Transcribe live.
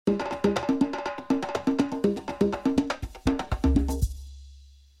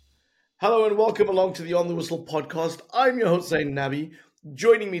Hello and welcome along to the On the Whistle podcast. I'm your host, Zain Nabi.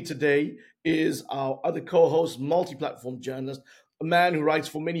 Joining me today is our other co-host, multi-platform journalist, a man who writes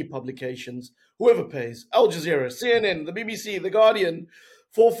for many publications, whoever pays, Al Jazeera, CNN, the BBC, The Guardian,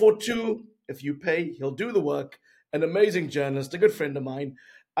 442. If you pay, he'll do the work. An amazing journalist, a good friend of mine,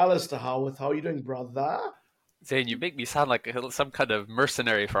 Alistair Howarth. How are you doing, brother? Zane, you make me sound like some kind of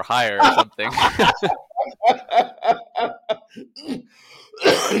mercenary for hire or something.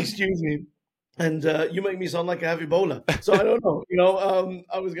 Excuse me. And you make me sound like I have Ebola. So I don't know.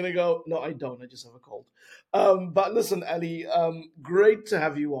 I was going to go, no, I don't. I just have a cold. But listen, Ali, great to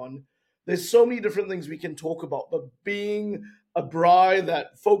have you on. There's so many different things we can talk about, but being a bri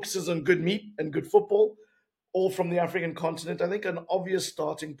that focuses on good meat and good football, all from the African continent, I think an obvious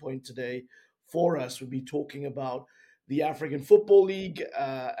starting point today for us would be talking about the African Football League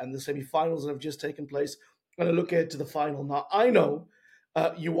and the semi-finals that have just taken place. I'm going to look ahead to the final. Now, I know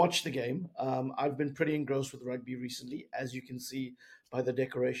you watched the game. I've been pretty engrossed with rugby recently, as you can see by the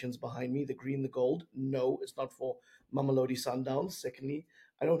decorations behind me, the green, the gold. No, it's not for Mamelodi Sundowns. Secondly,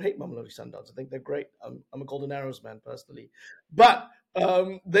 I don't hate Mamelodi Sundowns. I think they're great. I'm a Golden Arrows man personally. But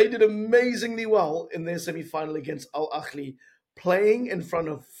they did amazingly well in their semi-final against Ahly, playing in front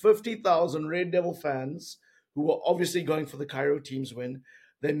of 50,000 Red Devil fans who were obviously going for the Cairo team's win.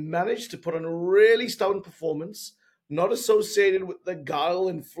 They managed to put on a really stout performance, not associated with the guile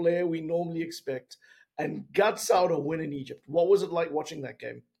and flair we normally expect, and guts out a win in Egypt. What was it like watching that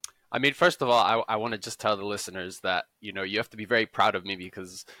game? I mean, first of all, I want to just tell the listeners that, you have to be very proud of me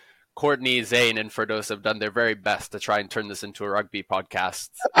because Courtney, Zane, and Ferdos have done their very best to try and turn this into a rugby podcast.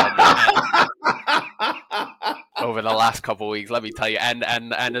 Over the last couple of weeks, let me tell you, and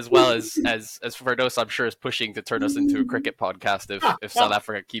as well as Ferdos, I'm sure is pushing to turn us into a cricket podcast if South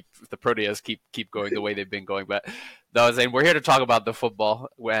Africa the Proteas keep going the way they've been going. But no, I was saying we're here to talk about the football,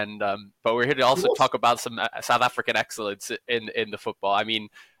 but we're here to also talk about some South African excellence in the football. I mean,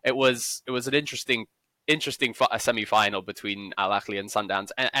 it was an interesting semi-final between Al Ahly and Sundowns,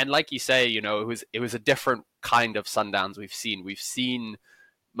 and like you say, it was a different kind of Sundowns we've seen. We've seen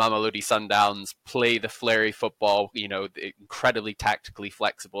Mamelodi Sundowns play the flary football, incredibly tactically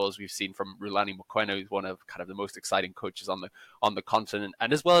flexible, as we've seen from Rulani Mokoena, who's one of kind of the most exciting coaches on the continent,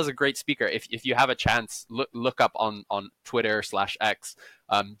 and as well as a great speaker. If you have a chance, look up on Twitter/X,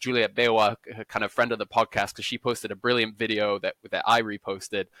 Juliet Bewa, kind of friend of the podcast, because she posted a brilliant video that I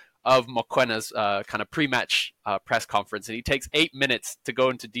reposted of Mokwena's kind of pre-match press conference, and he takes 8 minutes to go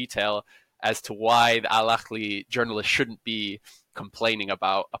into detail as to why the Al Ahly journalists shouldn't be complaining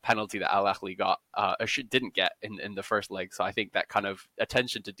about a penalty that Al Ahly didn't get in the first leg. So I think that kind of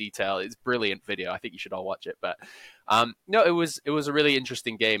attention to detail is brilliant video. I think you should all watch it. But no, it was a really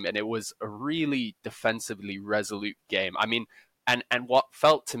interesting game, and it was a really defensively resolute game. I mean, and what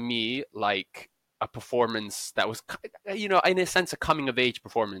felt to me like a performance that was, in a sense, a coming of age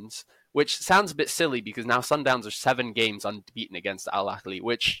performance, which sounds a bit silly because now Sundowns are 7 games unbeaten against Al Ahly,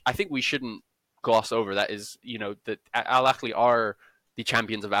 which I think we shouldn't gloss over. That is, that Al Ahly are the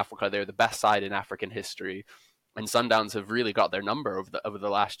champions of Africa. They're the best side in African history, and Sundowns have really got their number over the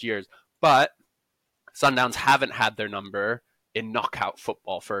last years. But Sundowns haven't had their number in knockout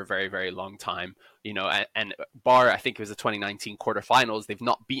football for a very, very long time, and bar, I think it was the 2019 quarterfinals, they've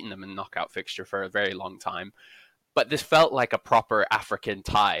not beaten them in knockout fixture for a very long time. But this felt like a proper African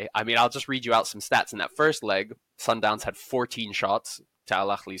tie. I mean, I'll just read you out some stats. In that first leg, Sundowns had 14 shots to Al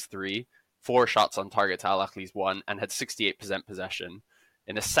Ahly's 3, 4 shots on target to Al Ahly's 1, and had 68% possession.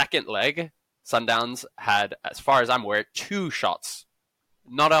 In the second leg, Sundowns had, as far as I'm aware, 2 shots,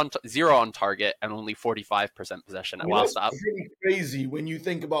 zero on target, and only 45% possession. I mean, that's pretty crazy when you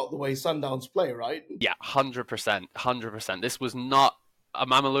think about the way Sundowns play, right? Yeah, 100%. This was not a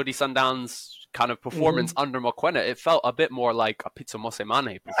Mamelodi Sundowns kind of performance under Mokoena. It felt a bit more like a Pitso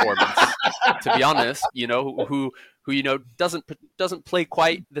Mosemane performance, to be honest. Who doesn't play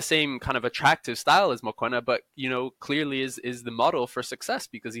quite the same kind of attractive style as Mokoena, but clearly is the model for success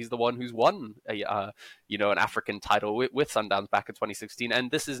because he's the one who's won an African title with Sundowns back in 2016, and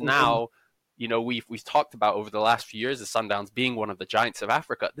this is now. We've talked about over the last few years the Sundowns being one of the giants of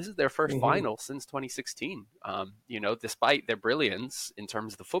Africa. This is their first final since 2016. Despite their brilliance in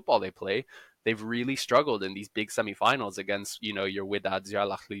terms of the football they play, they've really struggled in these big semi-finals against, your Wydads, your Al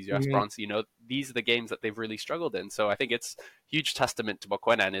Ahly, your Esperance. These are the games that they've really struggled in. So I think it's huge testament to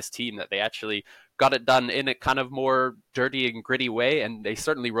Mokoena and his team that they actually got it done in a kind of more dirty and gritty way. And they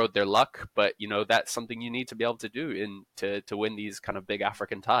certainly rode their luck. But, that's something you need to be able to do to win these kind of big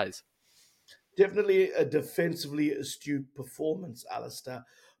African ties. Definitely a defensively astute performance, Alistair.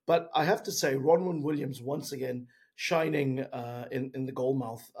 But I have to say, Ronwen Williams once again shining in the goal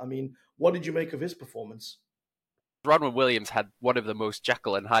mouth. I mean, what did you make of his performance? Ronwen Williams had one of the most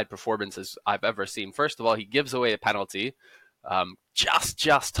Jekyll and Hyde performances I've ever seen. First of all, he gives away a penalty,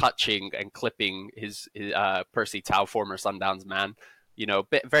 just touching and clipping his Percy Tau, former Sundowns man.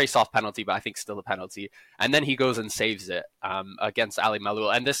 Very soft penalty, but I think still a penalty. And then he goes and saves it against Ali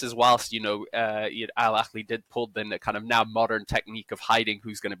Malul. And this is whilst Al Ahly did pull in the kind of now modern technique of hiding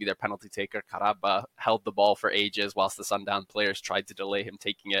who's going to be their penalty taker. Karaba held the ball for ages whilst the Sundown players tried to delay him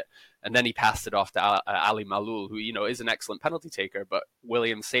taking it, and then he passed it off to Ali Malul, who is an excellent penalty taker. But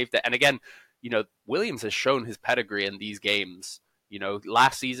Williams saved it. And again, Williams has shown his pedigree in these games.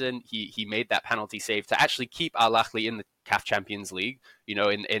 Last season he made that penalty save to actually keep Al Ahly in the CAF Champions League.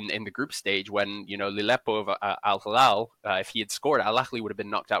 In the group stage when Lilepo of Al Hilal, if he had scored, Al Ahly would have been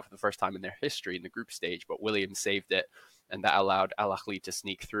knocked out for the first time in their history in the group stage. But Williams saved it, and that allowed Al Ahly to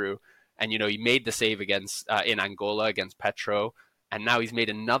sneak through. And he made the save against in Angola against Petro. And now he's made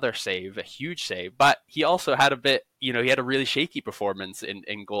another save, a huge save. But he also had he had a really shaky performance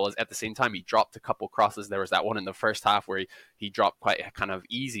in goals. At the same time, he dropped a couple crosses. There was that one in the first half where he dropped quite a kind of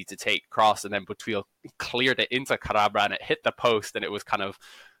easy to take cross, and then Boutwil cleared it into Karabra, and it hit the post, and it was kind of,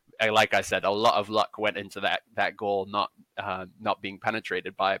 like I said, a lot of luck went into that goal not being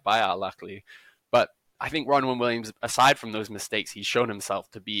penetrated by Al Ahly. But I think Ronwen Williams, aside from those mistakes, he's shown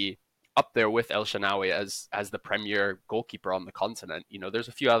himself to be up there with El Shanawi as the premier goalkeeper on the continent. There's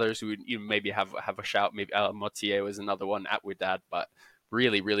a few others who maybe have a shout. Maybe El Motier was another one at Wydad, but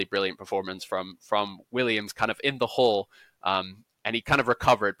really, really brilliant performance from Williams, kind of in the whole. And he kind of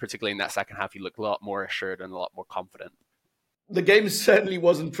recovered, particularly in that second half. He looked a lot more assured and a lot more confident. The game certainly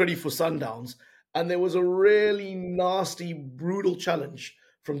wasn't pretty for Sundowns, and there was a really nasty, brutal challenge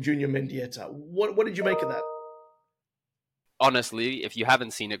from Junior Mendieta. What did you make of that? Honestly, if you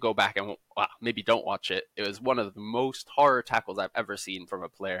haven't seen it, go back and maybe don't watch it. It was one of the most horror tackles I've ever seen from a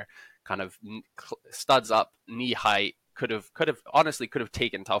player. Kind of studs up, knee height. Could have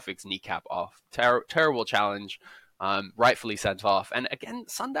taken Taufik's kneecap off. Terrible challenge. Rightfully sent off. And again,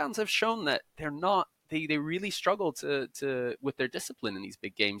 Sundowns have shown that they're not. They really struggle to with their discipline in these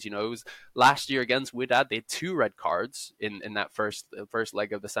big games. It was last year against Wydad, they had 2 red cards in that first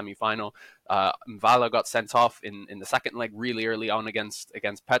leg of the semi-final. Mvala got sent off in the second leg really early on against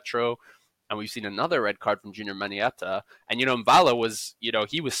Petro. And we've seen another red card from Junior Mendieta. And, Mvala was,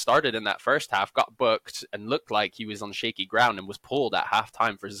 he was started in that first half, got booked, and looked like he was on shaky ground and was pulled at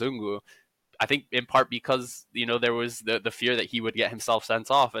halftime for Zungu. I think in part because, there was the fear that he would get himself sent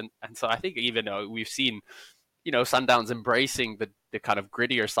off. And so I think even though we've seen, Sundowns embracing the kind of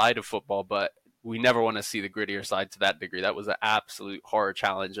grittier side of football, but we never want to see the grittier side to that degree. That was an absolute horror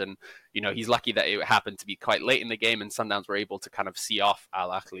challenge. And, he's lucky that it happened to be quite late in the game and Sundowns were able to kind of see off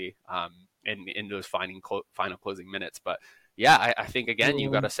Al Ahly in those final closing minutes. But yeah, I think, again, you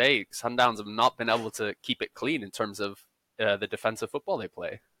got to say Sundowns have not been able to keep it clean in terms of the defensive football they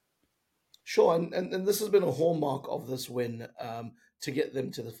play. Sure, and this has been a hallmark of this win to get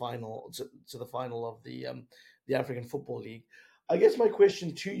them to the final to the final of the African Football League. I guess my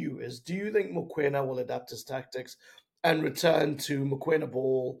question to you is: do you think Mokoena will adapt his tactics and return to Mokoena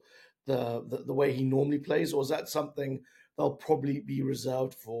ball the way he normally plays, or is that something that'll probably be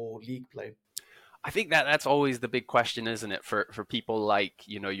reserved for league play? I think that's always the big question, isn't it? For people like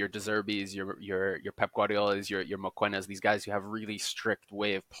your De Zerbis, your Pep Guardiolas, your Mokoenas, these guys who have really strict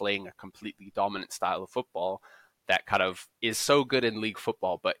way of playing a completely dominant style of football that kind of is so good in league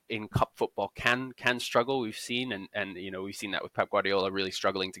football, but in cup football can struggle. We've seen and we've seen that with Pep Guardiola really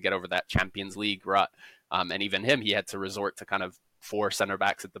struggling to get over that Champions League rut, and even him, he had to resort to kind of 4 center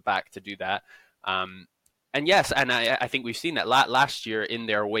backs at the back to do that. And yes, and I think we've seen that last year in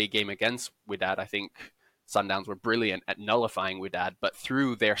their away game against Wydad. I think Sundowns were brilliant at nullifying Wydad, but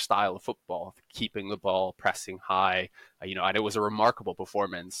through their style of football, keeping the ball, pressing high, and it was a remarkable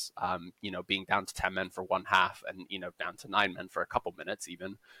performance, being down to 10 men for one half and, down to 9 men for a couple minutes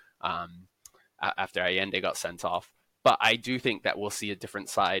even, after Allende got sent off. But I do think that we'll see a different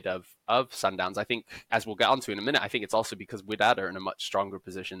side of Sundowns. I think, as we'll get onto in a minute, I think it's also because Wydad are in a much stronger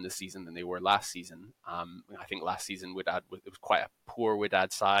position this season than they were last season. I think last season it was quite a poor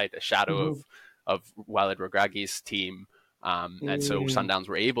Wydad side, a shadow of Walid Regragi's team. And so Sundowns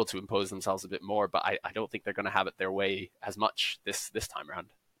were able to impose themselves a bit more, but I don't think they're going to have it their way as much this time around.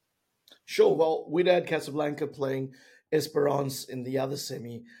 Sure. Well, Wydad Casablanca playing Esperance in the other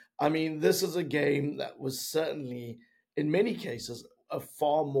semi. I mean, this is a game that was certainly, in many cases, a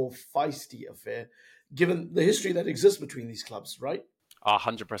far more feisty affair, given the history that exists between these clubs, right?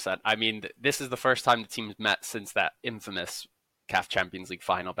 100%. I mean, this is the first time the teams met since that infamous CAF Champions League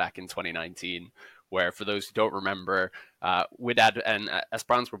final back in 2019, where, for those who don't remember, Wydad and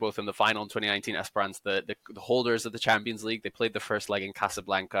Esperance were both in the final in 2019. Esperance, the holders of the Champions League, they played the first leg in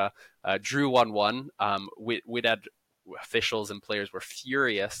Casablanca, drew 1-1. Wydad officials and players were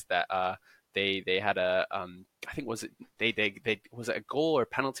furious that they had a I think was it a goal or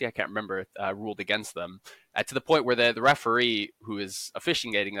penalty, I can't remember, ruled against them, to the point where the referee who is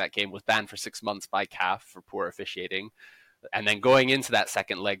officiating that game was banned for 6 months by CAF for poor officiating. And then going into that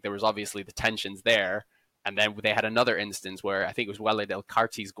second leg, there was obviously the tensions there. And then they had another instance where I think it was Wydad El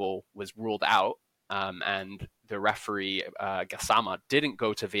Karti's goal was ruled out, and the referee, Gassama, didn't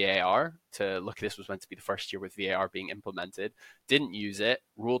go to VAR to look. This was meant to be the first year with VAR being implemented. Didn't use it,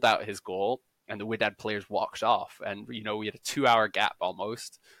 ruled out his goal, and the Wydad players walked off. And, we had a 2-hour gap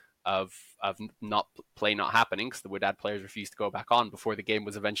almost of play not happening because the Wydad players refused to go back on before the game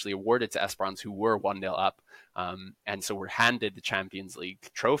was eventually awarded to Esperance, who were 1-0 up. And so were handed the Champions League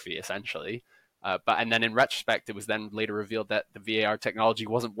trophy, essentially. And then in retrospect, it was then later revealed that the VAR technology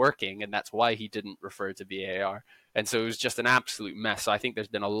wasn't working, and that's why he didn't refer to VAR. And so it was just an absolute mess. So I think there's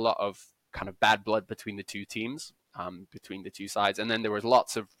been a lot of kind of bad blood between the two teams, between the two sides. And then there was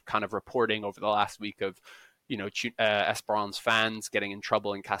lots of kind of reporting over the last week of, Esperance fans getting in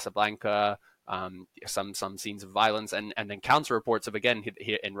trouble in Casablanca, some scenes of violence, and then counter reports of, again,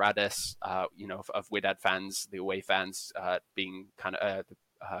 here in Radis, of Wydad fans, the away fans, being kind of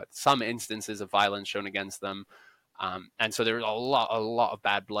some instances of violence shown against them. And so there was a lot of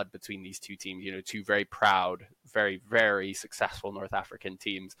bad blood between these two teams, two very proud, very, very successful North African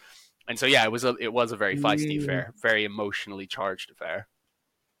teams. And so, yeah, it was a very feisty affair, very emotionally charged affair.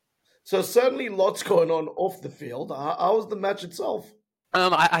 So certainly lots going on off the field. How was the match itself?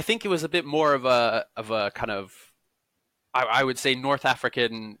 I think it was a bit more of a kind of, I would say, North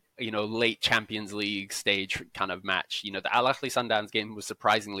African, late Champions League stage kind of match. The Ahly Sundowns game was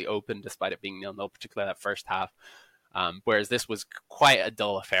surprisingly open despite it being 0-0, particularly that first half. Whereas this was quite a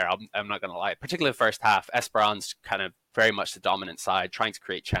dull affair. I'm not going to lie. Particularly the first half, Esperance kind of very much the dominant side, trying to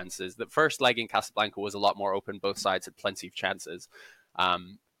create chances. The first leg in Casablanca was a lot more open. Both sides had plenty of chances.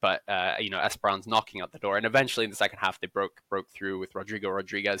 But Esperance knocking out the door, and eventually in the second half they broke through with Rodrigo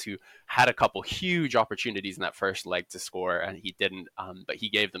Rodriguez, who had a couple huge opportunities in that first leg to score, and he didn't. But he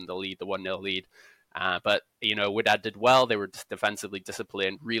gave them the lead, the 1-0 lead. But Wydad did well. They were defensively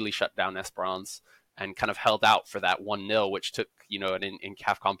disciplined, really shut down Esperance, and kind of held out for that 1-0, which took and in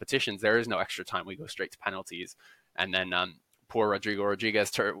CAF competitions there is no extra time. We go straight to penalties, and then poor Rodrigo Rodriguez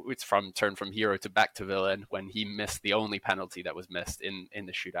turned from hero to back to villain when he missed the only penalty that was missed in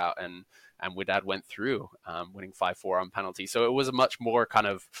the shootout, and Wydad went through, winning 5-4 on penalty. So it was a much more kind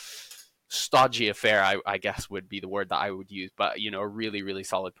of stodgy affair, I guess would be the word that I would use. But a really, really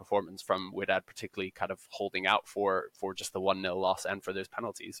solid performance from Wydad, particularly kind of holding out for just the 1-0 loss and for those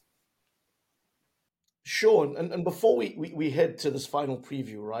penalties. Sure, and before we head to this final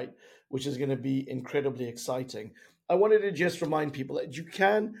preview, right, which is going to be incredibly exciting, I wanted to just remind people that you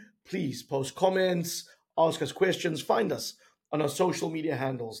can please post comments, ask us questions, find us on our social media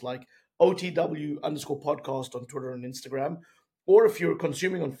handles like OTW_podcast on Twitter and Instagram, or if you're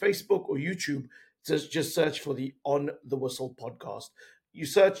consuming on Facebook or YouTube, just search for the On the Whistle podcast. You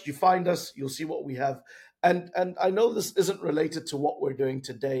search, you find us, you'll see what we have. And I know this isn't related to what we're doing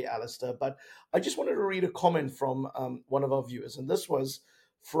today, Alistair, but I just wanted to read a comment from one of our viewers, and this was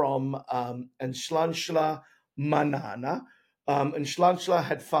from Enshlanshla Manana. Enshlanshla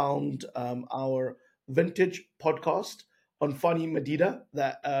had found our vintage podcast on Fani Medida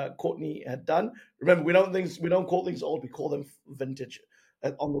that Courtney had done. Remember, we don't call things old; we call them vintage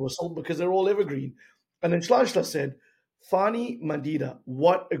on the Whistle because they're all evergreen. And Enshlanshla said, "Fani Medida,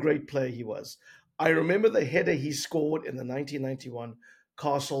 what a great player he was. I remember the header he scored in the 1991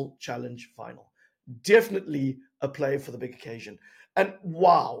 Castle Challenge final. Definitely a player for the big occasion." And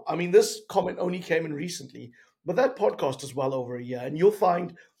wow, I mean, this comment only came in recently, but that podcast is well over a year. And you'll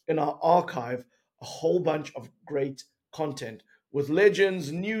find in our archive a whole bunch of great content with legends,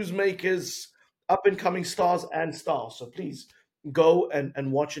 newsmakers, up and coming stars and stars. So please go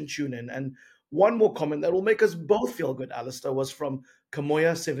and watch and tune in. And one more comment that will make us both feel good, Alistair, was from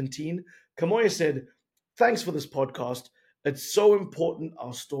Kamoya17. Kamoya said, "Thanks for this podcast. It's so important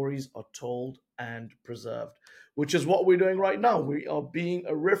our stories are told and preserved," which is what we're doing right now. We are being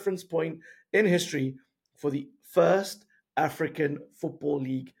a reference point in history for the first African Football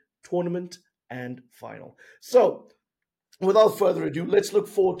League tournament and final. So, without further ado, let's look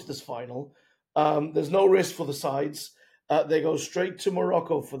forward to this final. There's no rest for the sides. They go straight to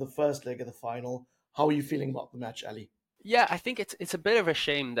Morocco for the first leg of the final. How are you feeling about the match, Ali? Yeah, I think it's a bit of a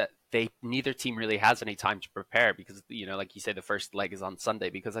shame that neither team really has any time to prepare because, like you say, the first leg is on Sunday,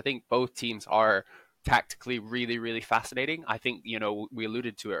 because I think both teams are tactically really, really fascinating. I think, we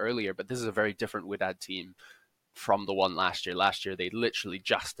alluded to it earlier, but this is a very different Wydad team from the one last year. Last year, they literally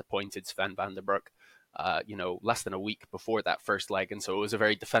just appointed Sven van der Broek, less than a week before that first leg. And so it was a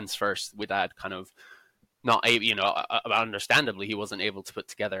very defense first Wydad kind of not able, understandably, he wasn't able to put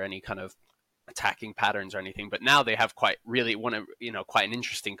together any kind of attacking patterns or anything. But now they have quite an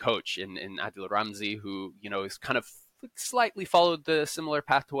interesting coach in Adil Ramzi, who, is kind of slightly followed the similar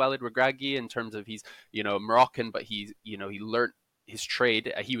path to Walid Regragui in terms of he's, Moroccan, but he learned his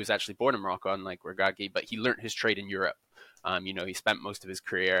trade. He was actually born in Morocco, unlike Regragui, but he learned his trade in Europe. He spent most of his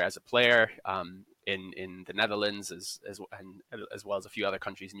career as a player in the Netherlands as well as a few other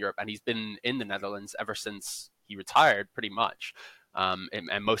countries in Europe, and he's been in the Netherlands ever since he retired, pretty much. And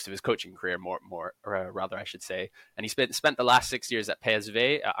most of his coaching career, rather, I should say. And he spent the last 6 years at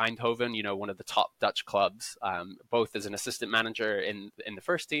PSV, at Eindhoven, one of the top Dutch clubs, both as an assistant manager in the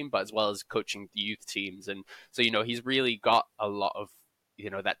first team, but as well as coaching the youth teams. And so, he's really got a lot of,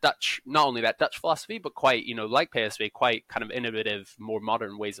 that Dutch, not only that Dutch philosophy, but quite, like PSV, quite kind of innovative, more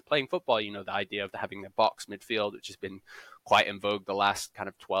modern ways of playing football. The idea of having the box midfield, which has been quite in vogue the last kind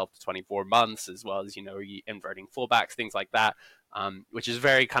of 12 to 24 months, as well as, inverting fullbacks, things like that. Which is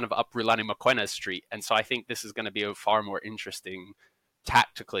very kind of up Rulani Mokoena street. And so I think this is going to be a far more interesting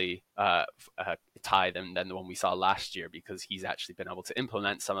tactically tie than the one we saw last year, because he's actually been able to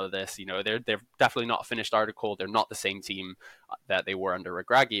implement some of this. They're definitely not a finished article. They're not the same team that they were under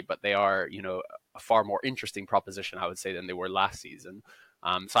Regragui, but they are, a far more interesting proposition, I would say, than they were last season.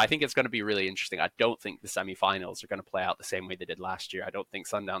 So I think it's going to be really interesting. I don't think the semifinals are going to play out the same way they did last year. I don't think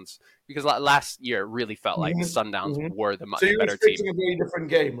Sundowns, because last year it really felt like the Sundowns were the much better team. So you're expecting a very different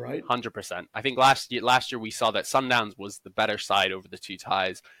game, right? 100%. I think last year we saw that Sundowns was the better side over the two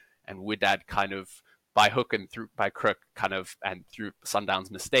ties, and Wydad kind of by hook and by crook and through Sundowns'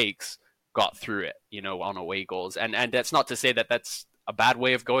 mistakes got through it, on away goals. And that's not to say that that's a bad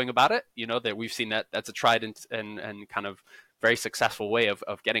way of going about it. That we've seen that's a tried and kind of very successful way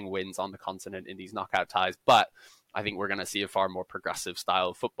of getting wins on the continent in these knockout ties. But I think we're going to see a far more progressive style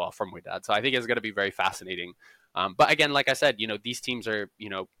of football from Wydad. So I think it's going to be very fascinating. But again, like I said, these teams are,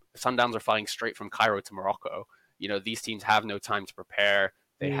 Sundowns are flying straight from Cairo to Morocco. These teams have no time to prepare.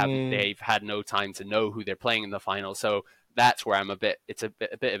 They've had no time to know who they're playing in the final. So that's where it's a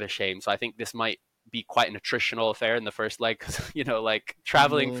bit of a shame. So I think this might be quite an attritional affair in the first leg, because like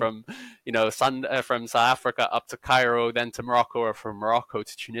traveling from from South Africa up to Cairo, then to Morocco, or from Morocco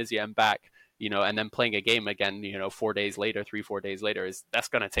to Tunisia and back, and then playing a game again 4 days later, 3-4 days later, that's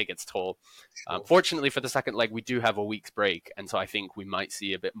going to take its toll. Fortunately for the second leg, we do have a week's break, and so I think we might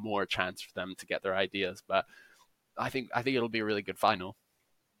see a bit more chance for them to get their ideas. But I think it'll be a really good final.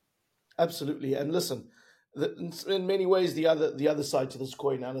 Absolutely. And listen, in many ways, the other side to this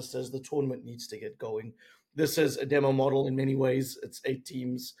coin, Alistair, is the tournament needs to get going. This is a demo model in many ways. It's 8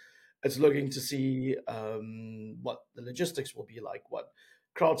 teams. It's looking to see what the logistics will be like, what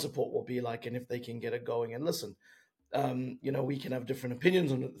crowd support will be like, and if they can get it going. And listen, we can have different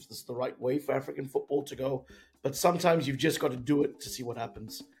opinions on if this is the right way for African football to go, but sometimes you've just got to do it to see what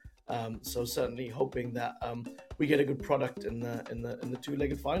happens. So certainly hoping that we get a good product in the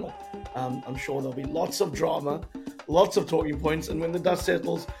two-legged final. I'm sure there'll be lots of drama, lots of talking points, and when the dust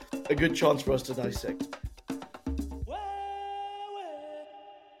settles, a good chance for us to dissect.